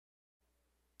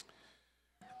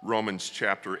Romans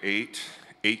chapter 8,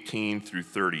 18 through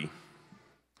 30.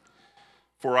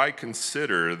 For I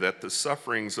consider that the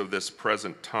sufferings of this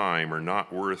present time are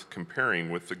not worth comparing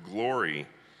with the glory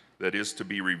that is to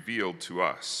be revealed to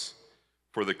us.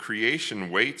 For the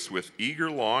creation waits with eager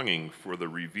longing for the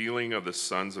revealing of the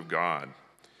sons of God.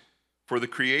 For the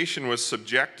creation was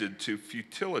subjected to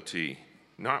futility,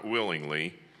 not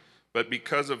willingly, but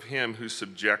because of him who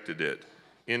subjected it,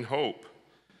 in hope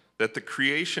that the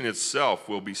creation itself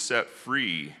will be set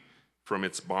free from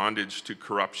its bondage to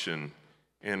corruption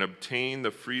and obtain the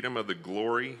freedom of the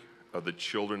glory of the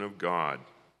children of God.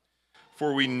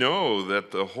 For we know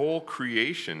that the whole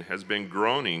creation has been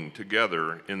groaning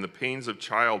together in the pains of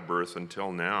childbirth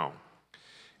until now.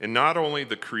 And not only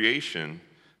the creation,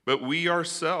 but we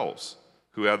ourselves,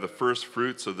 who have the first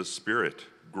fruits of the Spirit,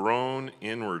 groan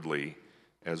inwardly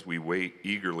as we wait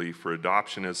eagerly for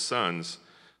adoption as sons,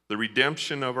 the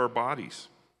redemption of our bodies.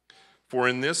 For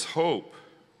in this hope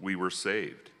we were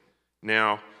saved.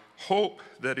 Now, hope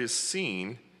that is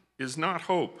seen is not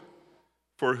hope,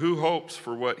 for who hopes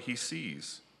for what he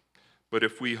sees? But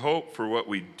if we hope for what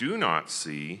we do not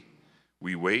see,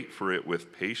 we wait for it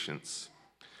with patience.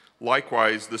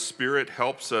 Likewise, the Spirit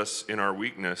helps us in our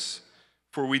weakness,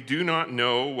 for we do not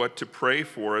know what to pray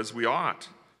for as we ought,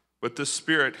 but the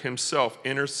Spirit himself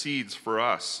intercedes for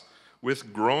us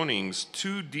with groanings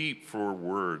too deep for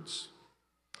words.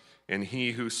 And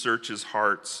he who searches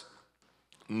hearts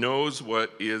knows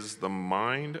what is the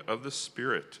mind of the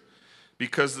Spirit,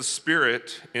 because the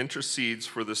Spirit intercedes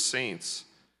for the saints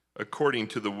according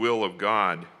to the will of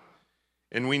God.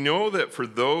 And we know that for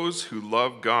those who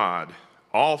love God,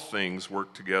 all things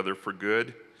work together for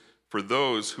good, for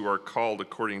those who are called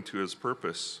according to his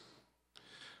purpose.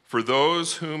 For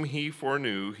those whom he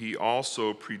foreknew, he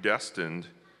also predestined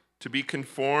to be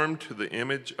conformed to the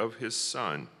image of his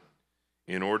Son,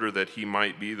 in order that he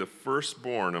might be the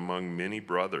firstborn among many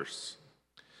brothers.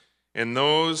 And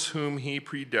those whom he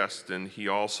predestined, he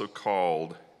also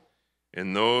called.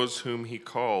 And those whom he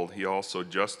called, he also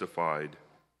justified.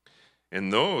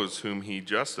 And those whom he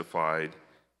justified,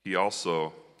 he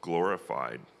also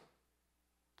glorified.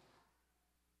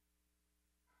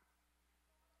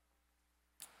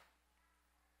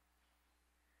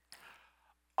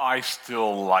 I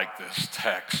still like this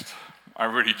text. I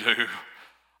really do.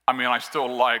 I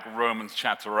still like Romans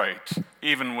chapter 8,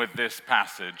 even with this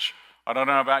passage. I don't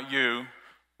know about you,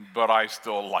 but I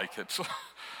still like it.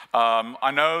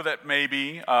 I know that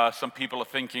maybe some people are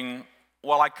thinking,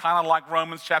 well, I kind of like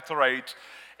Romans chapter 8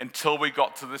 until we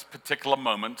got to this particular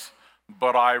moment,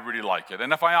 but I really like it.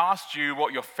 And if I asked you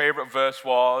what your favorite verse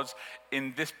was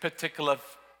in this particular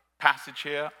passage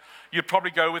here, you'd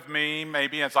probably go with me,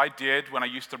 maybe as I did when I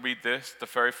used to read this the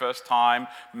very first time.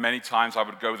 Many times I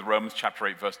would go with Romans chapter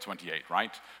 8, verse 28,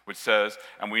 right? Which says,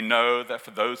 and we know that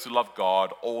for those who love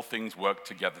God, all things work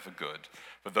together for good,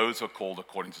 for those who are called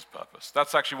according to his purpose.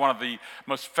 That's actually one of the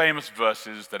most famous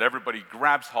verses that everybody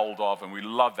grabs hold of, and we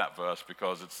love that verse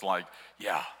because it's like,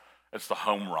 yeah, it's the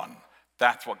home run.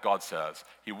 That's what God says.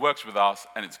 He works with us,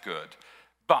 and it's good.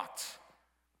 But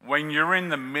when you're in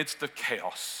the midst of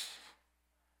chaos,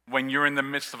 when you're in the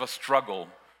midst of a struggle,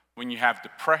 when you have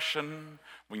depression,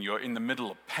 when you're in the middle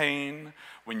of pain,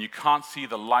 when you can't see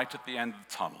the light at the end of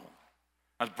the tunnel.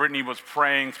 As Brittany was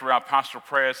praying through our pastoral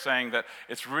prayer, saying that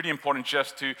it's really important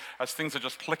just to, as things are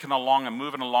just clicking along and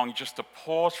moving along, just to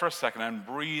pause for a second and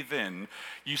breathe in.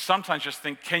 You sometimes just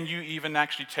think, can you even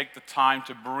actually take the time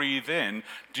to breathe in?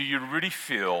 Do you really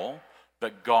feel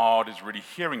that God is really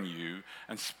hearing you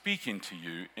and speaking to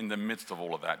you in the midst of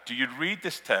all of that? Do you read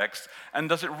this text and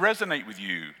does it resonate with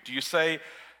you? Do you say,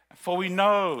 for we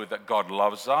know that God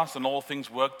loves us and all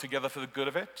things work together for the good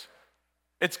of it?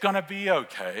 It's going to be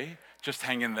okay, just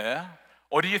hang in there.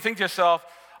 Or do you think to yourself,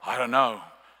 I don't know,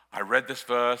 I read this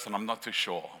verse and I'm not too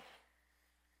sure.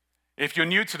 If you're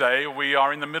new today, we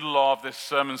are in the middle of this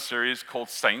sermon series called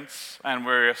Saints, and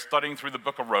we're studying through the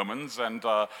book of Romans, and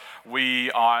we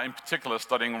are in particular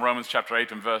studying Romans chapter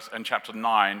 8 and chapter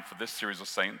 9 for this series of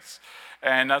Saints.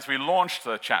 And as we launched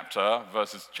the chapter,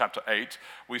 verses chapter 8,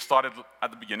 we started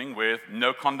at the beginning with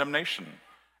no condemnation.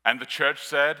 And the church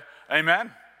said,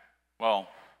 amen. Well,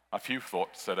 a few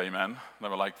said amen. They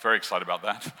were very excited about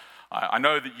that. I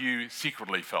know that you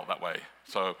secretly felt that way,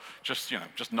 so just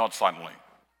nod silently.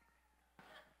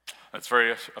 That's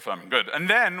very affirming. Good. And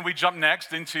then we jump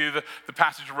next into the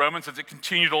passage of Romans as it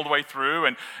continued all the way through.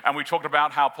 And we talked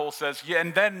about how Paul says, yeah,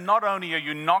 and then not only are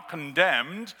you not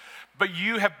condemned, but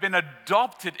you have been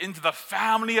adopted into the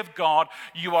family of God.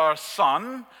 You are a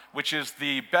son, which is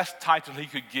the best title he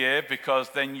could give, because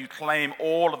then you claim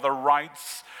all of the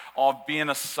rights of being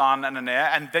a son and an heir.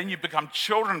 And then you become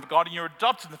children of God and you're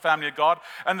adopted in the family of God.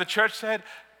 And the church said,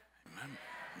 amen.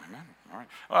 All right.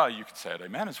 Well, you could say it,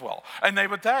 amen, as well. And they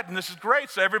were that, and this is great.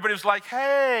 So everybody was like,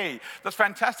 hey, that's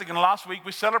fantastic. And last week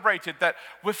we celebrated that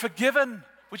we're forgiven,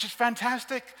 which is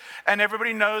fantastic. And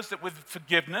everybody knows that with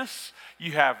forgiveness,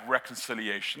 you have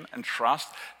reconciliation and trust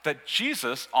that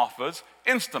Jesus offers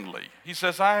instantly. He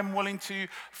says, I am willing to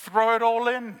throw it all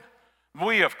in.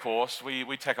 We, of course,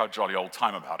 we take our jolly old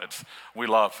time about it. We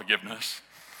love forgiveness.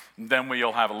 Then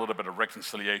we'll have a little bit of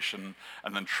reconciliation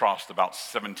and then trust about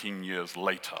 17 years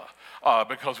later,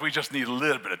 because we just need a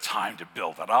little bit of time to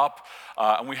build that up.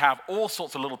 And we have all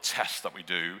sorts of little tests that we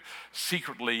do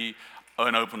secretly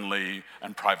and openly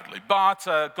and privately. But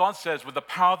God says with the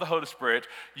power of the Holy Spirit,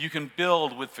 you can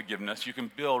build with forgiveness, you can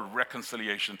build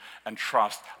reconciliation and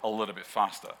trust a little bit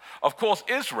faster. Of course,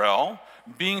 Israel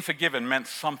being forgiven meant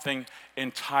something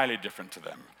entirely different to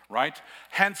them. Right?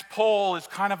 Hence, Paul is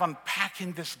kind of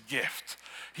unpacking this gift.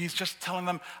 He's just telling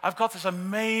them, I've got this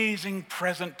amazing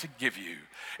present to give you.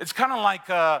 It's kind of like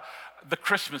the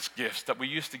Christmas gifts that we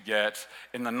used to get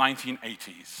in the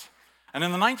 1980s. And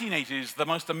in the 1980s, the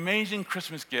most amazing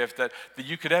Christmas gift that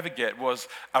you could ever get was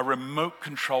a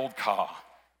remote-controlled car.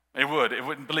 It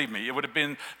would, believe me, it would have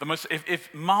been the most,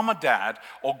 if mom or dad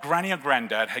or granny or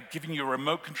granddad had given you a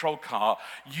remote-controlled car,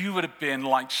 you would have been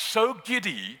like so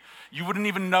giddy, you wouldn't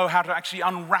even know how to actually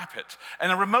unwrap it.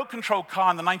 And a remote-controlled car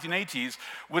in the 1980s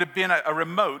would have been a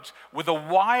remote with a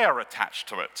wire attached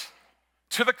to it,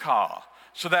 to the car,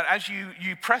 so that as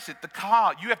you press it, the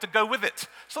car, you have to go with it.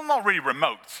 So it's not really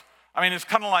remote. I mean, it's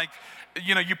kind of like,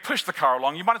 you know, you push the car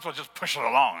along, you might as well just push it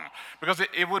along, because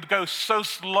it would go so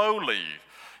slowly,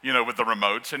 you know, with the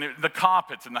remotes. And the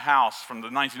carpet in the house from the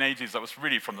 1980s, that was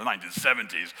really from the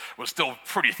 1970s, was still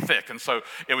pretty thick. And so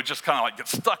it would just kind of like get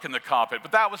stuck in the carpet.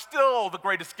 But that was still the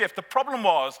greatest gift. The problem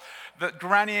was that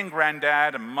granny and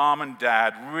granddad and mom and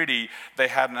dad, really, they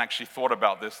hadn't actually thought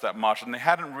about this that much. And they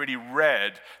hadn't really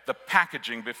read the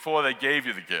packaging before they gave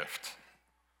you the gift.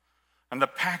 And the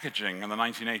packaging in the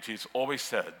 1980s always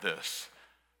said this: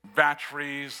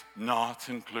 batteries not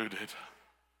included.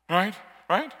 Right?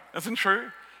 Right? Isn't true?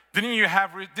 Didn't you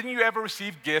ever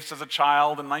receive gifts as a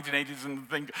child in the 1980s and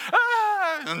think,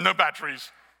 no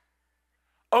batteries?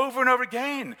 Over and over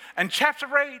again. And chapter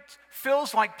 8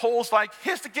 feels like Paul's like,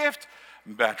 here's the gift,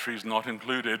 batteries not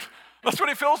included. That's what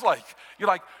it feels like. You're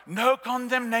like, no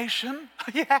condemnation?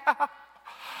 Yeah.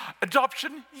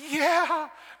 Adoption? Yeah.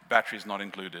 Batteries not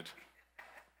included.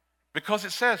 Because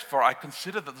it says, for I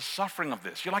consider that the suffering of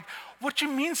this. You're like, what do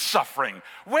you mean suffering?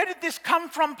 Where did this come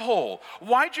from, Paul?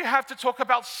 Why do you have to talk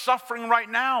about suffering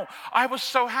right now? I was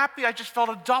so happy. I just felt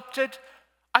adopted.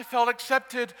 I felt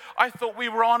accepted. I thought we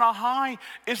were on a high.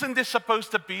 Isn't this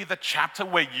supposed to be the chapter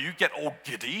where you get all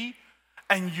giddy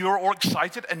and you're all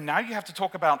excited? And now you have to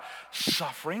talk about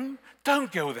suffering?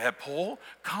 Don't go there, Paul.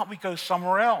 Can't we go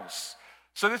somewhere else?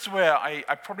 So this is where I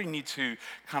probably need to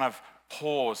kind of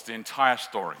pause the entire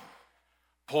story.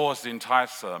 Pause the entire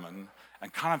sermon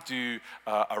and kind of do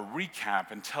a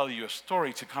recap and tell you a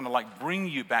story to kind of like bring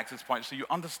you back to this point so you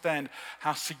understand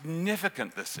how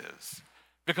significant this is.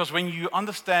 Because when you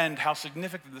understand how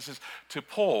significant this is to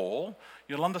Paul,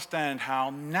 you'll understand how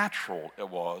natural it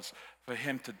was for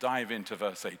him to dive into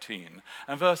verse 18.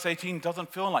 And verse 18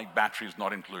 doesn't feel like batteries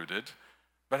not included,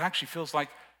 but actually feels like,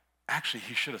 actually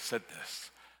he should have said this.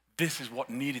 This is what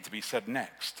needed to be said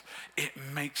next. It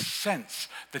makes sense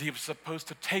that he was supposed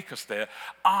to take us there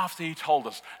after he told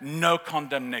us no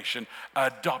condemnation,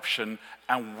 adoption,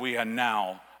 and we are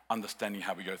now understanding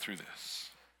how we go through this.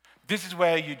 This is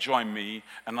where you join me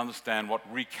and understand what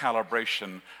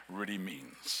recalibration really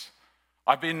means.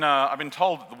 I've been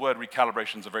told that the word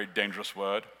recalibration is a very dangerous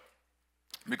word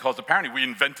because apparently we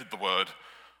invented the word.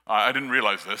 I didn't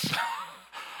realize this.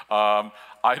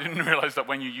 I didn't realize that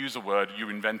when you use a word, you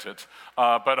invent it.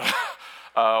 But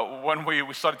when we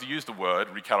started to use the word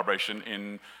recalibration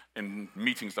in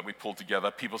meetings that we pulled together,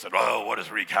 people said, oh, what does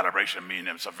recalibration mean?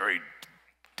 It's a very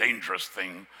dangerous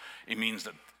thing. It means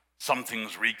that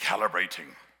something's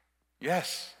recalibrating.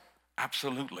 Yes,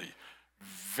 absolutely.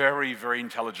 Very, very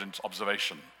intelligent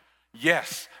observation.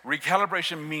 Yes,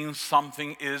 recalibration means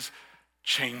something is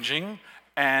changing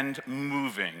and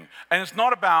moving. And it's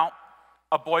not about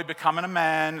a boy becoming a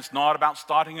man. It's not about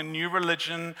starting a new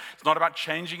religion. It's not about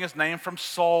changing his name from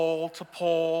Saul to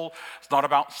Paul. It's not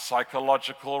about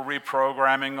psychological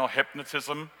reprogramming or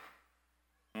hypnotism.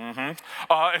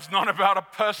 It's not about a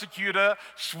persecutor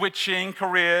switching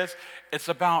careers. It's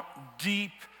about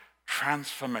deep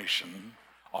transformation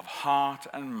of heart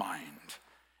and mind.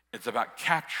 It's about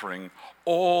capturing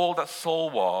all that Saul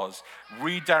was,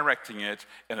 redirecting it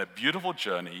in a beautiful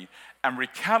journey, and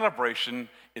recalibration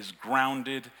is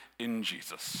grounded in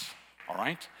Jesus. All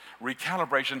right?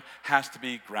 Recalibration has to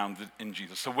be grounded in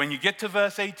Jesus. So when you get to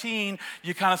verse 18,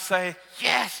 you kind of say,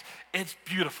 yes, it's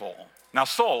beautiful. Now,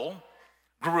 Saul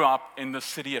grew up in the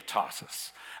city of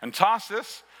Tarsus. And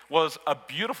Tarsus was a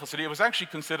beautiful city. It was actually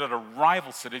considered a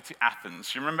rival city to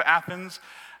Athens. You remember Athens?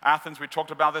 Athens, we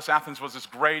talked about this. Athens was this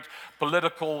great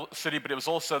political city, but it was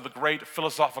also the great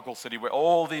philosophical city where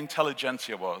all the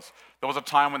intelligentsia was. There was a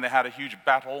time when they had a huge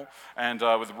battle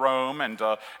with Rome, and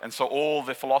so all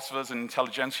the philosophers and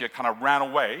intelligentsia kind of ran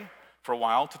away for a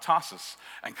while to Tarsus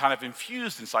and kind of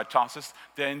infused inside Tarsus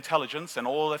their intelligence and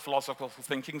all their philosophical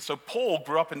thinking. So Paul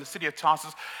grew up in the city of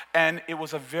Tarsus, and it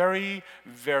was a very,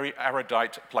 very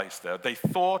erudite place there. They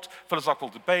thought, philosophical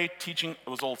debate, teaching, it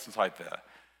was all inside there.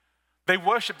 They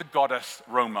worshipped the goddess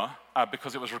Roma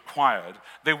because it was required.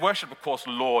 They worshipped, of course,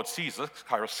 Lord Caesar,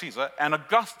 Kairos Caesar, and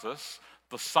Augustus,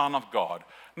 the Son of God.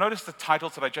 Notice the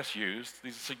titles that I just used.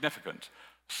 These are significant.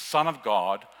 Son of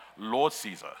God, Lord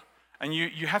Caesar. And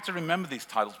you have to remember these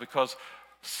titles because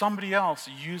somebody else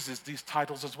uses these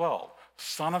titles as well.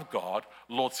 Son of God,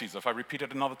 Lord Caesar. If I repeat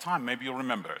it another time, maybe you'll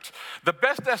remember it. The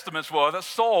best estimates were that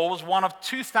Saul was one of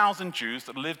 2,000 Jews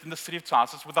that lived in the city of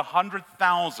Tarsus with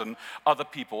 100,000 other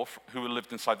people who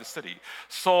lived inside the city.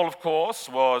 Saul, of course,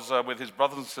 was with his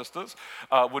brothers and sisters,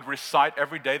 would recite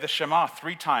every day the Shema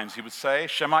 3 times. He would say,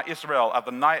 Shema Israel,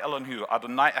 Adonai Eloheinu,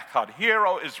 Adonai Echad, Hear,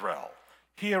 O Israel.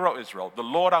 Hear, O Israel, the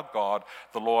Lord our God,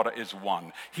 the Lord is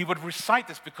one. He would recite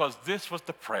this because this was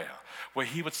the prayer where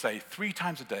he would say 3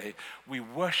 times a day, we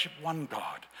worship one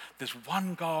God. This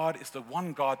one God is the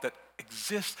one God that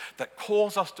exists, that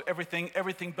calls us to everything.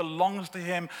 Everything belongs to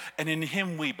him, and in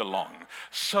him we belong.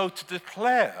 So to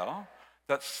declare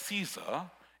that Caesar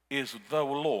is the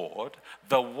Lord,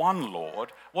 the one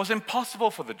Lord, was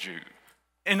impossible for the Jew.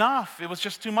 Enough, it was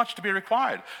just too much to be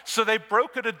required. So they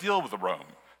brokered a deal with Rome.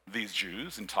 These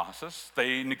Jews in Tarsus,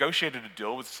 they negotiated a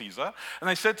deal with Caesar, and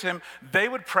they said to him they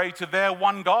would pray to their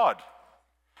one God.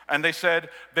 And they said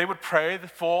they would pray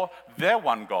for their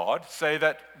one God, say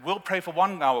that we'll pray for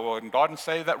one God, and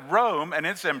say that Rome and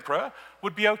its emperor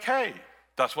would be okay.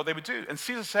 That's what they would do. And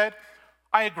Caesar said,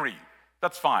 I agree,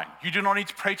 that's fine. You do not need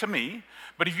to pray to me,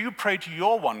 but if you pray to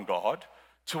your one God,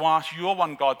 to ask your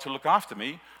one God to look after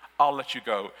me, I'll let you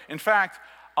go. In fact,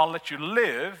 I'll let you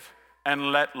live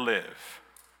and let live.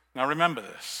 Now remember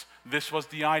this. This was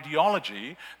the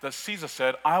ideology that Caesar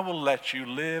said, I will let you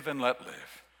live and let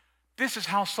live. This is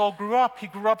how Saul grew up. He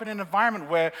grew up in an environment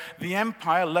where the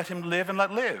empire let him live and let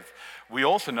live. We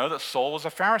also know that Saul was a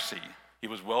Pharisee. He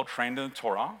was well trained in the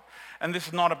Torah. And this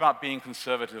is not about being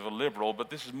conservative or liberal, but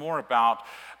this is more about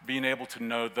being able to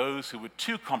know those who were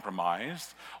too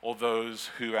compromised or those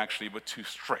who actually were too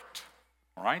strict.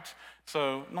 All right?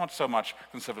 So not so much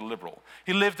conservative liberal.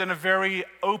 He lived in a very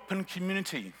open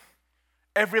community.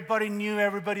 Everybody knew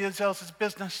everybody else's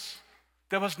business.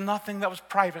 There was nothing that was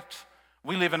private.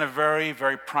 We live in a very,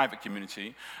 very private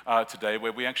community today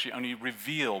where we actually only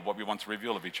reveal what we want to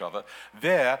reveal of each other.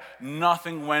 There,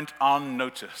 nothing went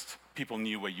unnoticed. People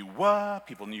knew where you were,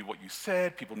 people knew what you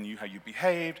said, people knew how you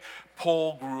behaved.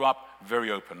 Paul grew up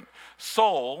very open.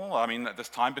 Saul, at this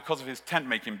time, because of his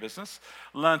tent-making business,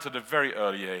 learned at a very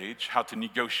early age how to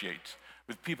negotiate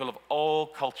with people of all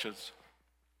cultures,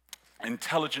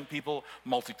 intelligent people,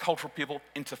 multicultural people,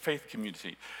 interfaith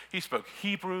community. He spoke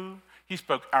Hebrew, he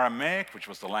spoke Aramaic, which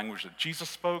was the language that Jesus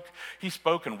spoke. He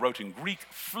spoke and wrote in Greek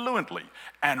fluently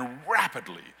and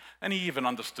rapidly, and he even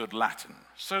understood Latin.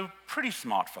 So pretty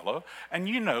smart fellow. And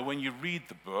when you read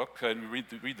the book and read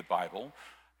the Bible,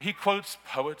 he quotes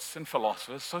poets and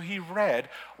philosophers, so he read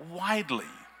widely.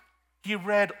 He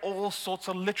read all sorts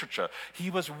of literature. He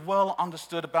was well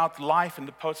understood about life and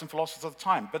the poets and philosophers of the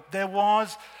time. But there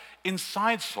was,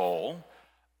 inside Saul,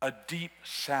 a deep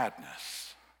sadness.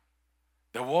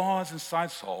 There was inside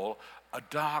Saul a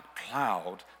dark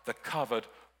cloud that covered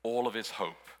all of his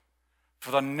hope.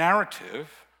 For the narrative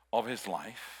of his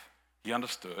life, he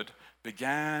understood,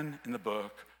 began in the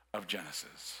book of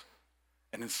Genesis.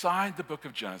 And inside the book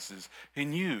of Genesis, he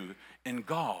knew in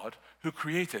God who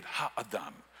created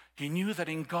Ha-Adam. He knew that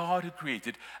in God who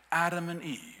created Adam and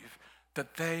Eve,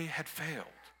 that they had failed.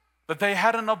 that they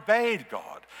hadn't obeyed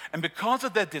God. And because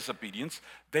of their disobedience,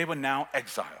 they were now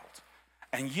exiled.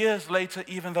 And years later,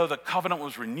 even though the covenant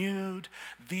was renewed,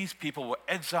 these people were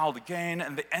exiled again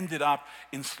and they ended up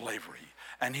in slavery.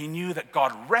 And he knew that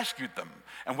God rescued them.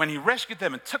 And when he rescued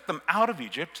them and took them out of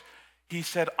Egypt, he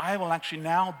said, I will actually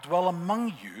now dwell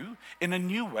among you in a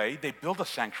new way. They built a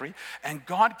sanctuary, and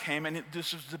God came, and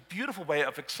this was a beautiful way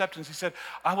of acceptance. He said,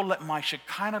 I will let my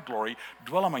Shekinah glory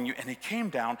dwell among you. And he came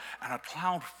down, and a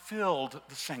cloud filled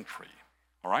the sanctuary.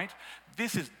 All right?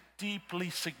 This is deeply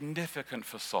significant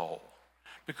for Saul,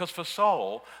 because for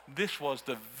Saul, this was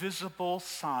the visible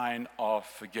sign of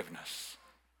forgiveness.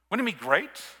 Wouldn't it be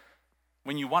great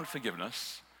when you want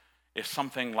forgiveness if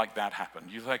something like that happened?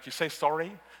 You say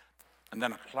sorry, and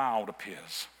then a cloud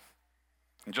appears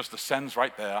and just descends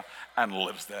right there and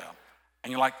lives there.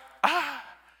 And you're like,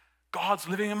 God's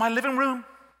living in my living room.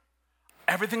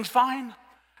 Everything's fine.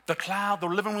 The cloud, the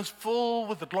living room is full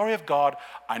with the glory of God.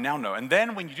 I now know. And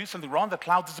then when you do something wrong, the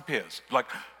cloud disappears. You're like,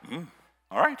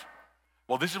 all right.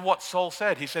 Well, this is what Saul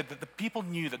said. He said that the people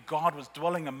knew that God was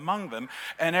dwelling among them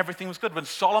and everything was good. When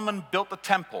Solomon built the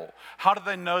temple, how did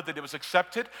they know that it was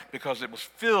accepted? Because it was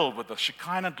filled with the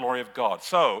Shekinah glory of God.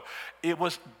 So it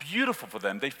was beautiful for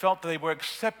them. They felt that they were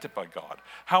accepted by God.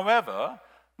 However,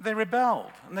 they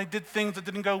rebelled and they did things that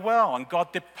didn't go well, and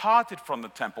God departed from the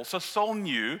temple. So Saul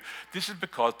knew this is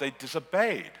because they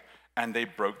disobeyed and they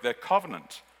broke their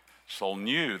covenant. Saul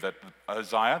knew that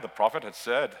Isaiah, the prophet, had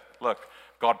said, look,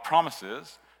 God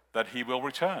promises that he will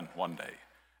return one day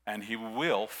and he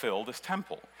will fill this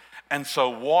temple. And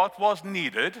so what was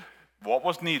needed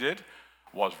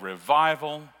was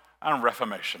revival and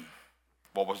reformation.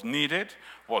 What was needed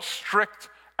was strict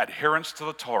adherence to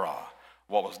the Torah.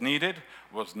 What was needed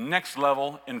was next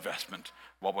level investment.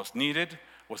 What was needed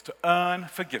was to earn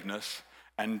forgiveness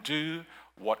and do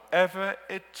whatever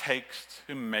it takes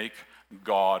to make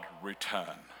God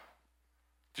return.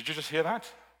 Did you just hear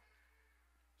that?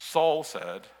 Saul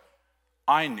said,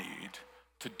 I need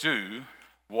to do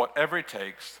whatever it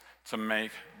takes to make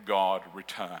God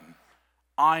return.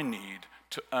 I need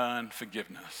to earn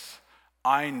forgiveness.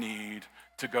 I need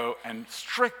to go and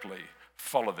strictly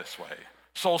follow this way.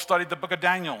 Saul studied the book of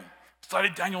Daniel,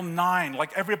 studied Daniel 9,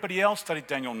 like everybody else studied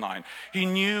Daniel 9. He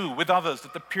knew with others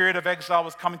that the period of exile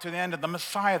was coming to an end and the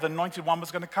Messiah, the anointed one, was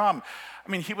going to come.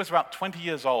 I mean, he was about 20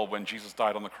 years old when Jesus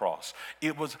died on the cross.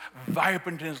 It was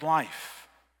vibrant in his life.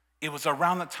 It was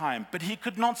around that time, but he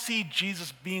could not see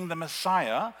Jesus being the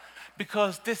Messiah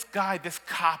because this guy, this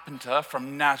carpenter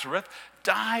from Nazareth,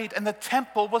 died and the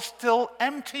temple was still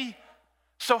empty.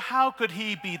 So how could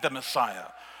he be the Messiah?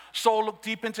 Saul looked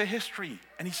deep into history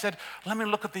and he said, let me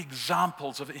look at the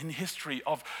examples in history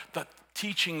of the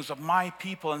teachings of my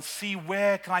people and see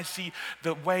where can I see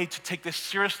the way to take this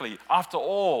seriously. After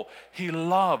all, he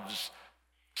loves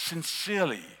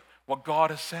sincerely what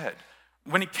God has said.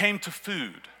 When it came to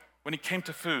food,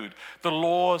 the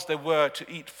laws there were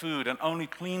to eat food and only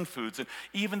clean foods, and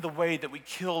even the way that we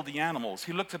kill the animals,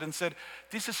 he looked at it and said,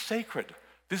 this is sacred.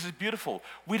 This is beautiful.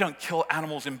 We don't kill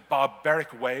animals in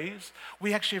barbaric ways.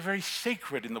 We actually are very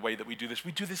sacred in the way that we do this.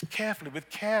 We do this carefully, with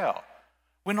care.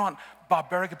 We're not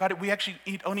barbaric about it. We actually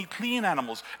eat only clean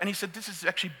animals. And he said, this is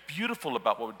actually beautiful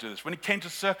about what we do this. When it came to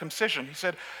circumcision, he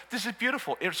said, this is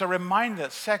beautiful. It's a reminder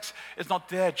that sex is not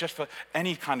there just for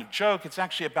any kind of joke. It's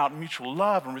actually about mutual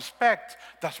love and respect.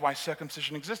 That's why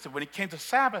circumcision existed. When it came to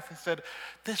Sabbath, he said,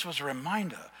 this was a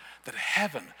reminder that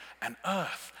heaven and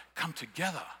earth come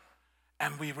together.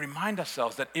 And we remind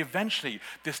ourselves that eventually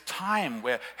this time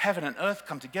where heaven and earth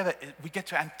come together, we get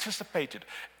to anticipate it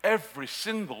every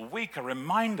single week, a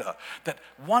reminder that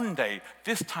one day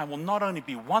this time will not only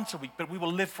be once a week, but we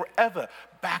will live forever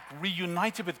back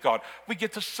reunited with God. We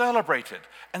get to celebrate it.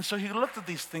 And so he looked at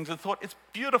these things and thought, it's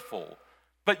beautiful.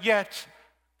 But yet,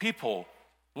 people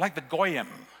like the Goyim,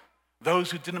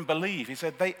 those who didn't believe, he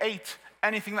said they ate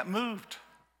anything that moved.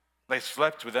 They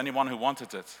slept with anyone who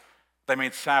wanted it. They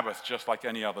made Sabbath just like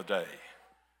any other day.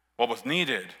 What was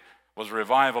needed was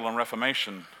revival and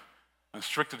reformation and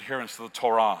strict adherence to the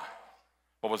Torah.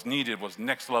 What was needed was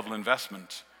next level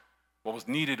investment. What was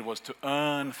needed was to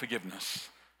earn forgiveness.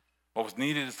 What was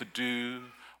needed is to do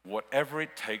whatever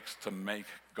it takes to make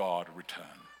God return.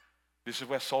 This is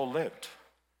where Saul lived.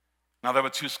 Now, there were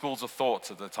two schools of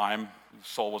thought at the time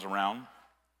Saul was around.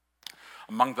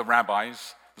 Among the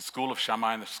rabbis, the school of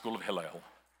Shammai and the school of Hillel.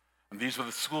 And these were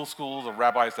the schools of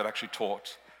rabbis that actually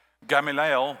taught.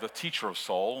 Gamaliel, the teacher of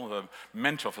Saul, the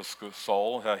mentor for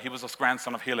Saul, he was a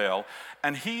grandson of Hillel.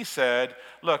 And he said,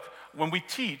 look, when we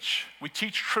teach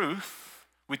truth,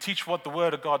 we teach what the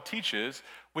Word of God teaches,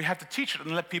 We have to teach it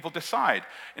and let people decide.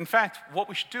 In fact, what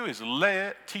we should do is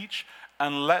teach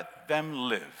and let them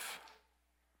live.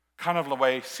 Kind of the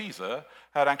way Caesar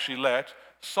had actually let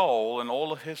Saul and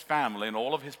all of his family and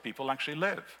all of his people actually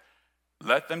live.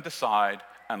 Let them decide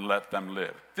and let them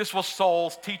live. This was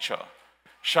Saul's teacher.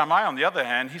 Shammai, on the other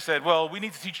hand, he said, well, we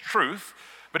need to teach truth,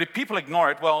 but if people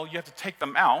ignore it, well, you have to take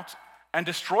them out and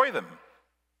destroy them.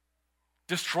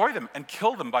 Destroy them and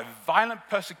kill them by violent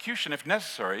persecution if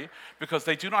necessary, because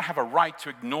they do not have a right to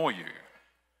ignore you.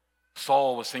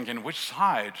 Saul was thinking, which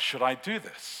side should I do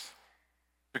this?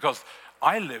 Because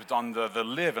I lived on the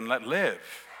live and let live,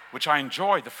 which I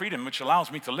enjoy, the freedom which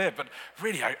allows me to live, but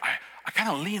really I kind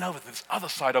of lean over to this other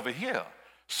side over here.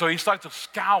 So he started to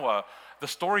scour the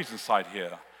stories inside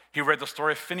here. He read the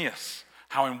story of Phineas,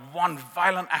 how in one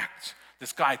violent act,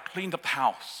 this guy cleaned up the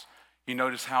house. He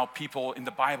noticed how people in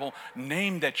the Bible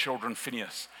named their children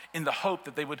Phineas in the hope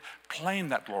that they would claim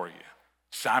that glory.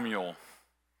 Samuel,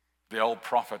 the old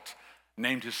prophet,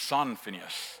 named his son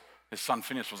Phineas. His son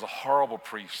Phineas was a horrible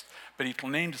priest, but he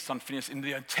named his son Phineas in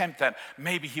the attempt that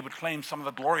maybe he would claim some of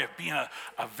the glory of being a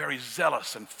very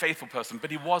zealous and faithful person,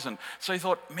 but he wasn't. So he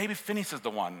thought, maybe Phineas is the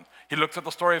one. He looked at the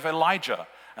story of Elijah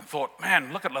and thought,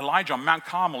 man, look at Elijah on Mount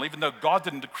Carmel, even though God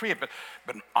didn't decree it.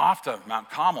 But after Mount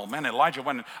Carmel, man, Elijah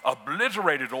went and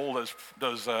obliterated all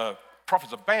those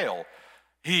prophets of Baal.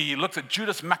 He looked at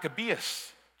Judas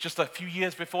Maccabeus just a few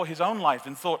years before his own life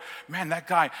and thought, man, that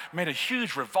guy made a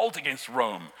huge revolt against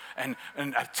Rome and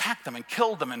attacked them and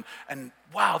killed them. And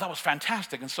wow, that was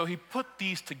fantastic. And so he put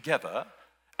these together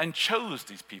and chose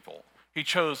these people. He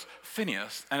chose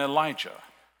Phineas and Elijah.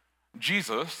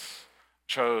 Jesus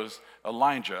chose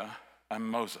Elijah and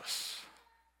Moses.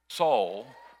 Saul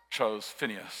chose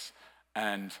Phineas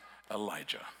and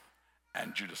Elijah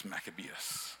and Judas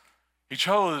Maccabeus. He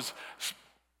chose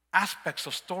aspects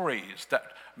of stories that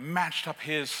matched up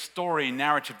his story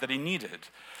narrative that he needed.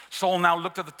 Saul now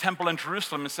looked at the temple in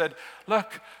Jerusalem and said,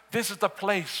 look, this is the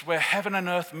place where heaven and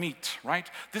earth meet, right?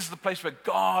 This is the place where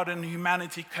God and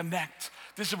humanity connect.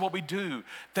 This is what we do.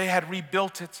 They had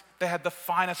rebuilt it. They had the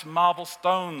finest marble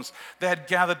stones. They had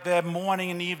gathered there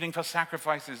morning and evening for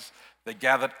sacrifices. They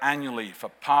gathered annually for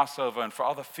Passover and for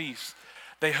other feasts.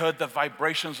 They heard the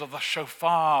vibrations of the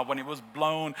shofar when it was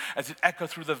blown as it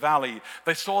echoed through the valley.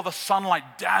 They saw the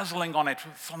sunlight dazzling on it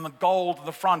from the gold at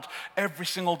the front every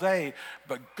single day.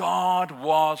 But God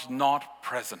was not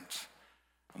present.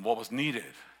 And what was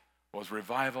needed was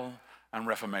revival and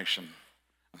reformation.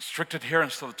 And strict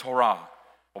adherence to the Torah.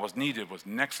 What was needed was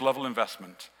next level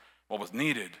investment. What was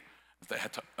needed was they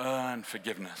had to earn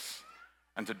forgiveness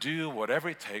and to do whatever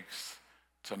it takes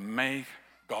to make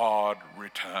God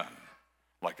return.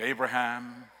 Like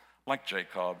Abraham, like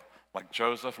Jacob, like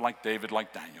Joseph, like David,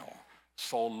 like Daniel,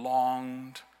 Saul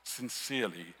longed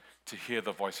sincerely to hear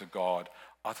the voice of God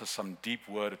utter some deep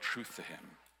word of truth to him.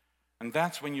 And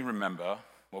that's when you remember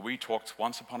where we talked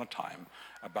once upon a time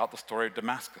about the story of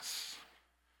Damascus,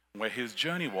 where his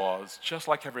journey was, just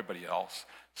like everybody else,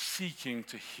 seeking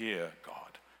to hear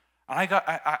God. And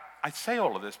I say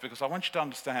all of this because I want you to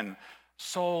understand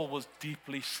Saul was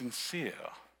deeply sincere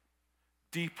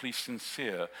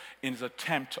in his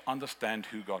attempt to understand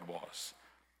who God was.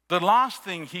 The last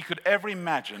thing he could ever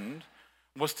imagine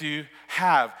was to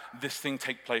have this thing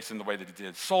take place in the way that it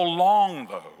did. So long,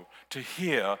 though, to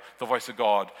hear the voice of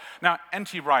God. Now,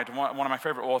 N.T. Wright, one of my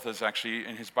favorite authors, actually,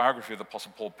 in his biography of the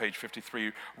Apostle Paul, page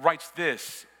 53, writes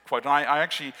this quote. And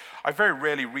I very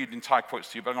rarely read entire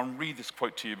quotes to you, but I'm going to read this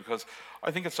quote to you because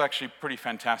I think it's actually pretty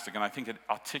fantastic, and I think it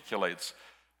articulates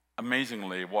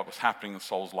amazingly what was happening in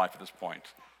Saul's life at this point.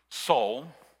 Saul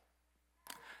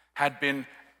had been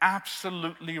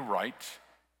absolutely right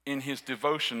in his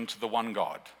devotion to the one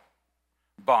God,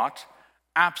 but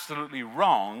absolutely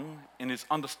wrong in his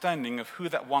understanding of who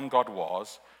that one God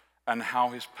was and how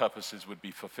his purposes would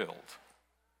be fulfilled.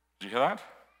 Did you hear that?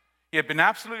 He had been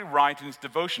absolutely right in his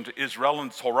devotion to Israel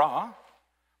and Torah,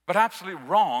 but absolutely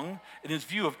wrong in his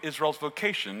view of Israel's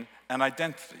vocation and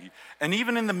identity. And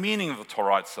even in the meaning of the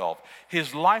Torah itself,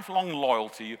 his lifelong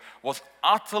loyalty was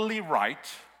utterly right,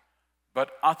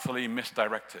 but utterly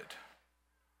misdirected.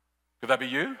 Could that be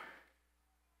you?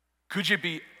 Could you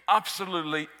be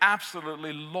absolutely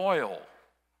loyal,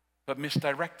 but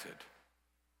misdirected?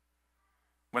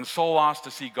 When Saul asked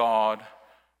to see God,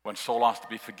 when Saul asked to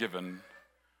be forgiven,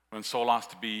 when Saul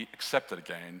asked to be accepted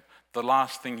again, the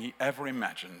last thing he ever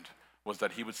imagined was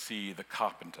that he would see the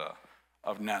carpenter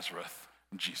of Nazareth,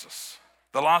 Jesus.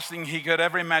 The last thing he could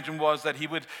ever imagine was that he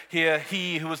would hear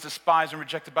he who was despised and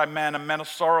rejected by men, a man of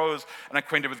sorrows and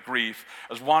acquainted with grief,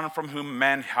 as one from whom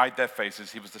men hide their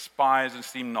faces. He was despised and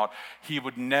esteemed not. He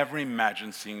would never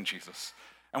imagine seeing Jesus.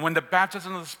 And when the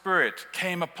baptism of the Spirit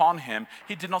came upon him,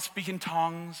 he did not speak in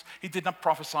tongues, he did not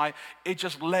prophesy. It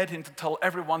just led him to tell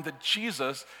everyone that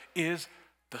Jesus is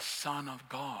the Son of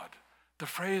God. The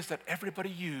phrase that everybody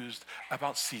used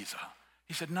about Caesar.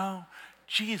 He said, no,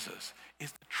 Jesus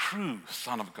is the true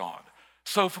Son of God.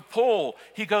 So for Paul,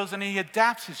 he goes and he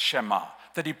adapts his Shema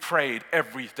that he prayed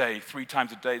every day, 3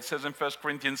 times a day. It says in 1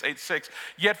 Corinthians 8:6,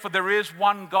 yet for there is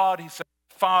one God, he said,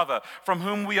 Father, from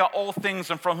whom we are all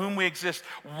things and from whom we exist,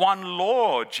 one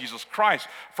Lord, Jesus Christ,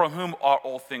 from whom are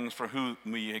all things, for whom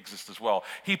we exist as well.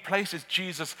 He places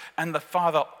Jesus and the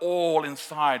Father all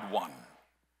inside one.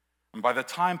 And by the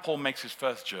time Paul makes his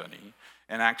first journey,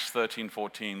 in Acts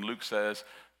 13:14, Luke says,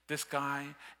 this guy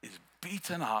is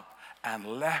beaten up and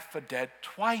left for dead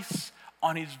twice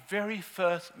on his very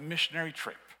first missionary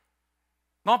trip.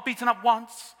 Not beaten up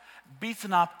once,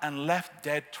 beaten up and left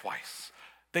dead twice.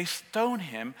 They stone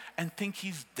him and think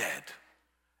he's dead.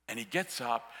 And he gets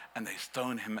up and they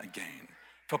stone him again.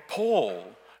 For Paul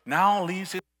now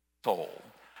leaves his soul,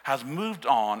 has moved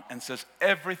on and says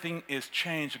everything is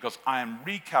changed because I am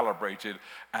recalibrated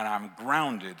and I'm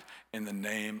grounded in the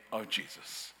name of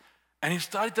Jesus. And he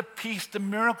started to piece the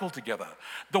miracle together.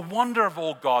 The wonder of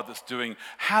all God that's doing,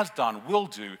 has done, will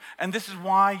do. And this is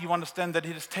why you understand that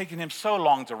it has taken him so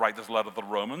long to write this letter to the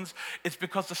Romans. It's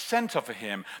because the center for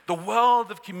him, the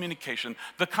world of communication,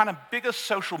 the kind of biggest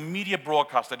social media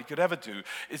broadcast that he could ever do,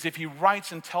 is if he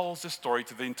writes and tells this story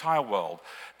to the entire world,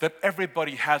 that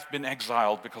everybody has been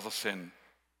exiled because of sin.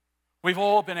 We've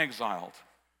all been exiled.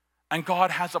 And God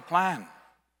has a plan.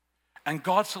 And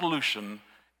God's solution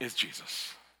is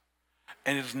Jesus.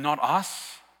 And it is not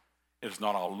us, it is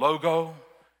not our logo,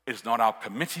 it is not our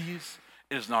committees,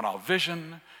 it is not our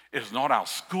vision, it is not our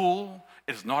school,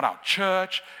 it is not our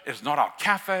church, it is not our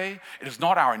cafe, it is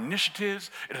not our initiatives,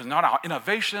 it is not our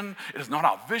innovation, it is not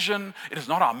our vision, it is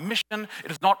not our mission, it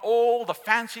is not all the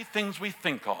fancy things we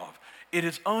think of. It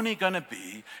is only going to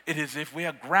be, it is if we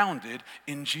are grounded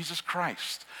in Jesus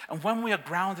Christ. And when we are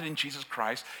grounded in Jesus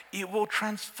Christ, it will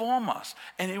transform us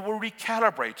and it will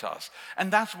recalibrate us. And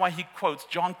that's why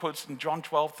John quotes in John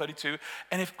 12:32,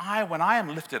 and when I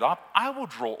am lifted up, I will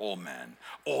draw all men,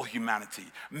 all humanity,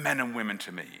 men and women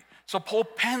to me. So Paul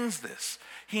pens this.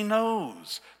 He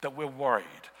knows that we're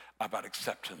worried about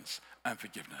acceptance and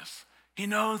forgiveness. He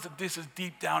knows that this is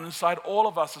deep down inside all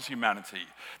of us as humanity.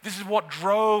 This is what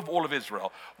drove all of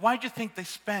Israel. Why do you think they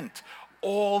spent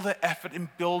all the effort in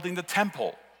building the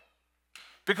temple?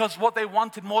 Because what they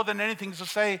wanted more than anything is to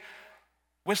say,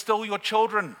 we're still your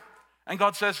children. And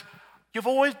God says, you've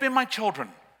always been my children.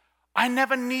 I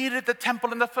never needed the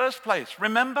temple in the first place.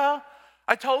 Remember?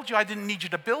 I told you I didn't need you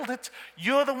to build it.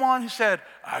 You're the one who said,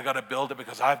 I got to build it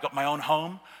because I've got my own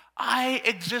home. I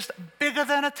exist bigger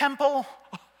than a temple.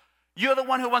 You're the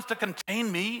one who wants to contain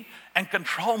me and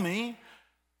control me.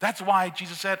 That's why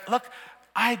Jesus said, look,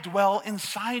 I dwell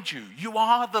inside you. You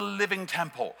are the living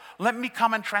temple. Let me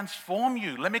come and transform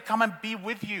you. Let me come and be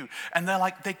with you. And they're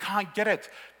like, they can't get it.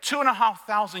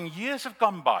 2,500 years have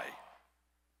gone by.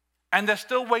 And they're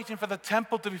still waiting for the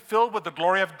temple to be filled with the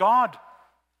glory of God.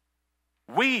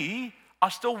 We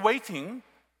are still waiting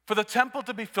for the temple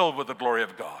to be filled with the glory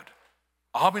of God.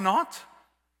 Are we not?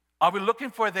 Are we looking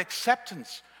for the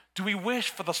acceptance? Do we wish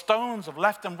for the stones of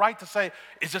left and right to say,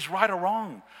 is this right or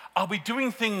wrong? Are we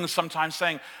doing things sometimes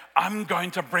saying, I'm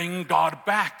going to bring God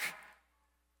back?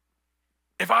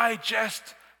 If I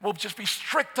will just be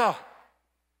stricter,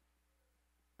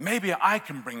 maybe I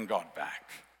can bring God back.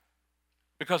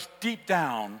 Because deep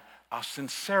down, our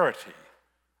sincerity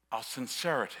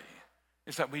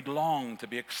is that we long to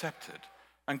be accepted.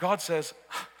 And God says,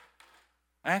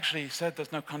 I actually said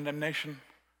there's no condemnation.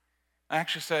 I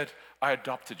actually said, I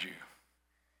adopted you.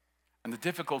 And the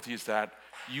difficulty is that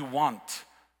you want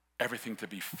everything to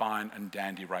be fine and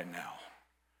dandy right now.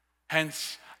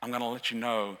 Hence, I'm going to let you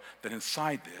know that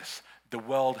inside this, the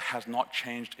world has not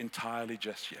changed entirely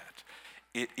just yet.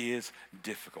 It is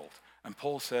difficult. And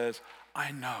Paul says,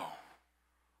 I know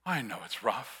it's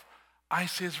rough. I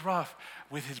see it's rough.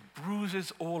 With his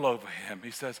bruises all over him,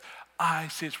 he says, I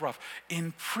see it's rough.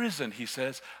 In prison, he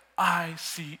says, I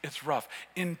see it's rough.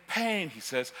 In pain, he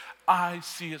says, I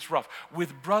see it's rough.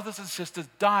 With brothers and sisters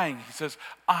dying, he says,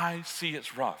 I see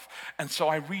it's rough. And so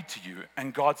I read to you,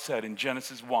 and God said in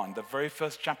Genesis 1, the very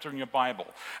first chapter in your Bible,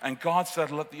 and God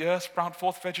said, let the earth sprout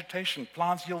forth vegetation,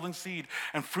 plants yielding seed,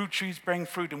 and fruit trees bearing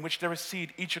fruit, in which there is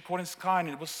seed, each according to its kind.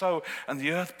 And it was so. And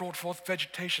the earth brought forth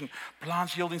vegetation,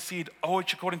 plants yielding seed,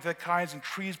 each according to their kinds, and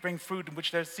trees bearing fruit, in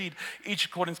which there is seed, each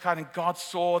according to its kind. And God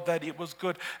saw that it was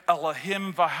good.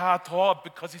 Elohim v'ha Torah,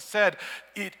 because he said,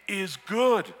 it is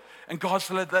good. And God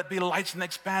said, let there be lights in the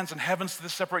expanse and heavens to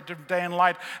separate day and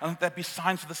light, and let there be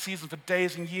signs for the seasons, for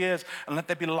days and years, and let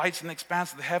there be lights in the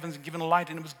expanse of the heavens and given light,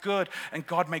 and it was good. And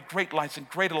God made great lights and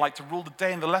greater light to rule the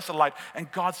day and the lesser light.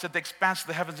 And God said, the expanse of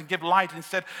the heavens and give light, and he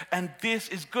said, and this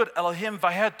is good, Elohim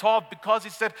Vaher Tov, because he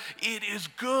said, it is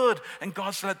good. And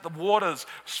God said, let the waters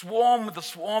swarm with the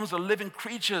swarms of living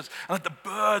creatures, and let the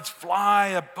birds fly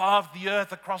above the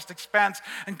earth across the expanse.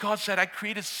 And God said, I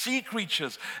created sea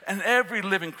creatures and every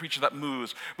living creature that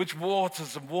moves, which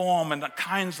waters and warm, and the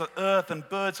kinds of earth and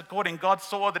birds according. God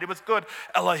saw that it was good.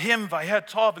 Elohim Vaher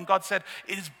Tov. And God said,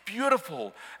 it is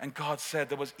beautiful. And God said,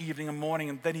 there was evening and morning.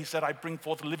 And then he said, I bring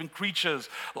forth living creatures,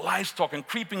 livestock and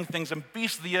creeping things and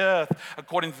beasts of the earth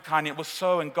according to the kind. It was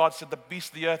so. And God said, the beasts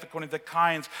of the earth according to the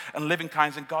kinds and living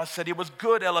kinds. And God said, it was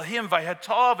good. Elohim Vaher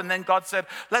Tov. And then God said,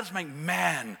 let's make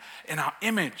man in our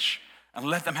image, and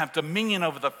let them have dominion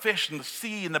over the fish and the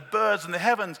sea and the birds and the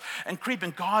heavens and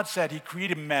creeping. God said he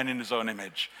created man in his own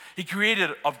image. He created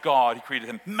of God. He created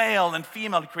them. Male and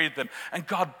female, he created them. And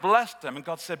God blessed them. And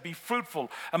God said, be fruitful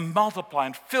and multiply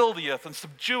and fill the earth and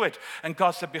subdue it. And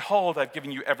God said, behold, I've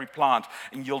given you every plant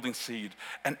in yielding seed,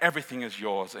 and everything is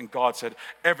yours. And God said,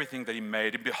 everything that he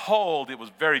made, and behold, it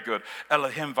was very good.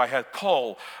 Elohim Vaher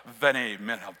Kol V'nei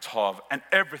Minel Tov. And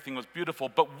everything was beautiful.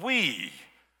 But we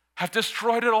have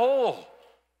destroyed it all.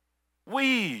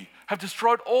 We have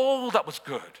destroyed all that was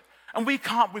good. And we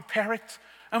can't repair it,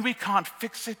 and we can't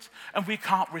fix it, and we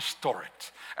can't restore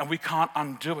it, and we can't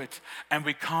undo it, and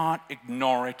we can't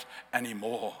ignore it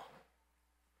anymore.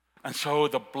 And so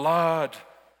the blood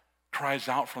cries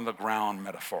out from the ground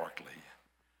metaphorically.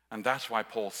 And that's why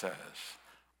Paul says,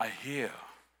 I hear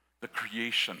the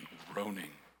creation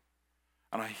groaning,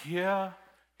 and I hear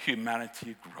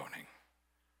humanity groaning.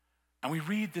 And we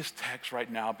read this text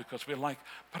right now because we're like,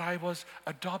 but I was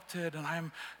adopted and I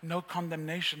am no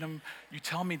condemnation. And you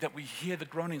tell me that we hear the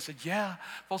groaning. I said, yeah.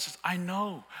 Paul says, I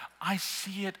know. I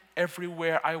see it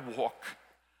everywhere I walk.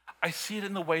 I see it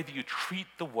in the way that you treat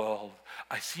the world.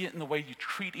 I see it in the way you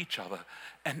treat each other.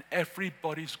 And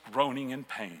everybody's groaning in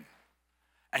pain.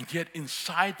 And yet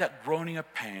inside that groaning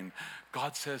of pain,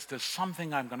 God says, there's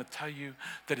something I'm going to tell you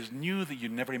that is new that you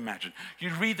never imagined. You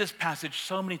read this passage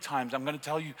so many times. I'm going to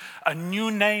tell you a new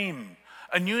name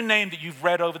that you've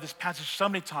read over this passage so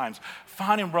many times,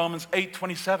 found in Romans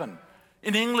 8:27.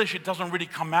 In English, it doesn't really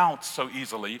come out so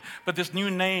easily, but this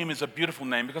new name is a beautiful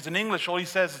name because in English, all he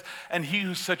says is, and he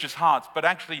who searches hearts. But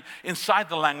actually, inside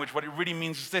the language, what it really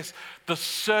means is this: the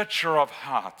searcher of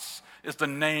hearts is the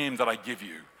name that I give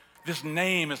you. This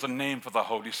name is the name for the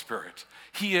Holy Spirit.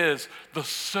 He is the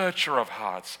searcher of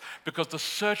hearts, because the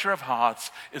searcher of hearts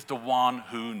is the one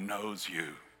who knows you.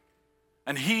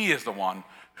 And he is the one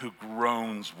who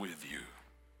groans with you.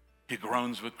 He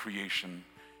groans with creation.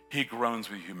 He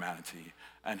groans with humanity,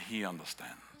 and he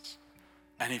understands.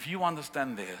 And if you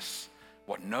understand this,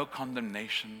 what no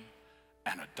condemnation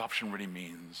and adoption really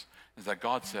means is that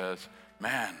God says,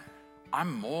 man,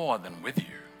 I'm more than with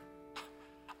you.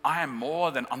 I am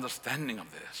more than understanding of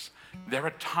this. There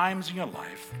are times in your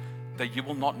life that you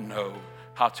will not know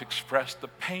how to express the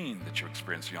pain that you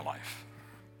experience in your life.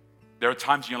 There are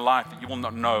times in your life that you will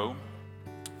not know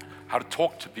how to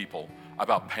talk to people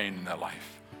about pain in their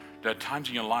life. There are times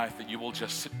in your life that you will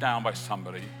just sit down by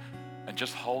somebody and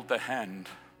just hold their hand,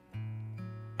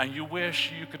 and you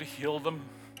wish you could heal them.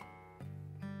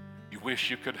 You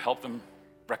wish you could help them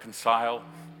reconcile.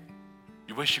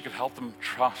 You wish you could help them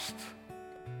trust.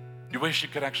 You wish you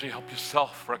could actually help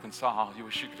yourself reconcile. You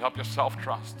wish you could help yourself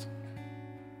trust.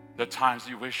 There are times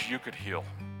you wish you could heal.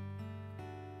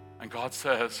 And God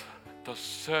says, the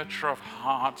searcher of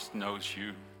hearts knows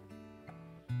you.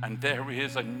 And there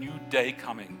is a new day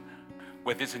coming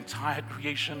where this entire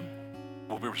creation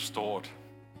will be restored.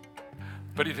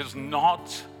 But it is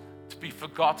not to be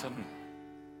forgotten.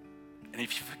 And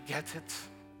if you forget it,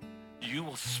 you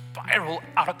will spiral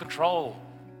out of control.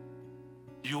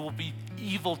 You will be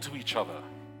evil to each other.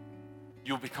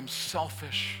 You will become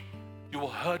selfish. You will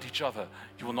hurt each other.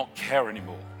 You will not care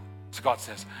anymore. So God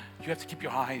says, you have to keep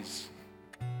your eyes.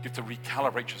 You have to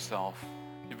recalibrate yourself.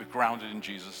 You have to be grounded in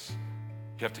Jesus.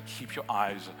 You have to keep your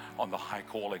eyes on the high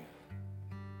calling.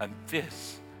 And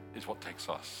this is what takes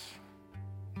us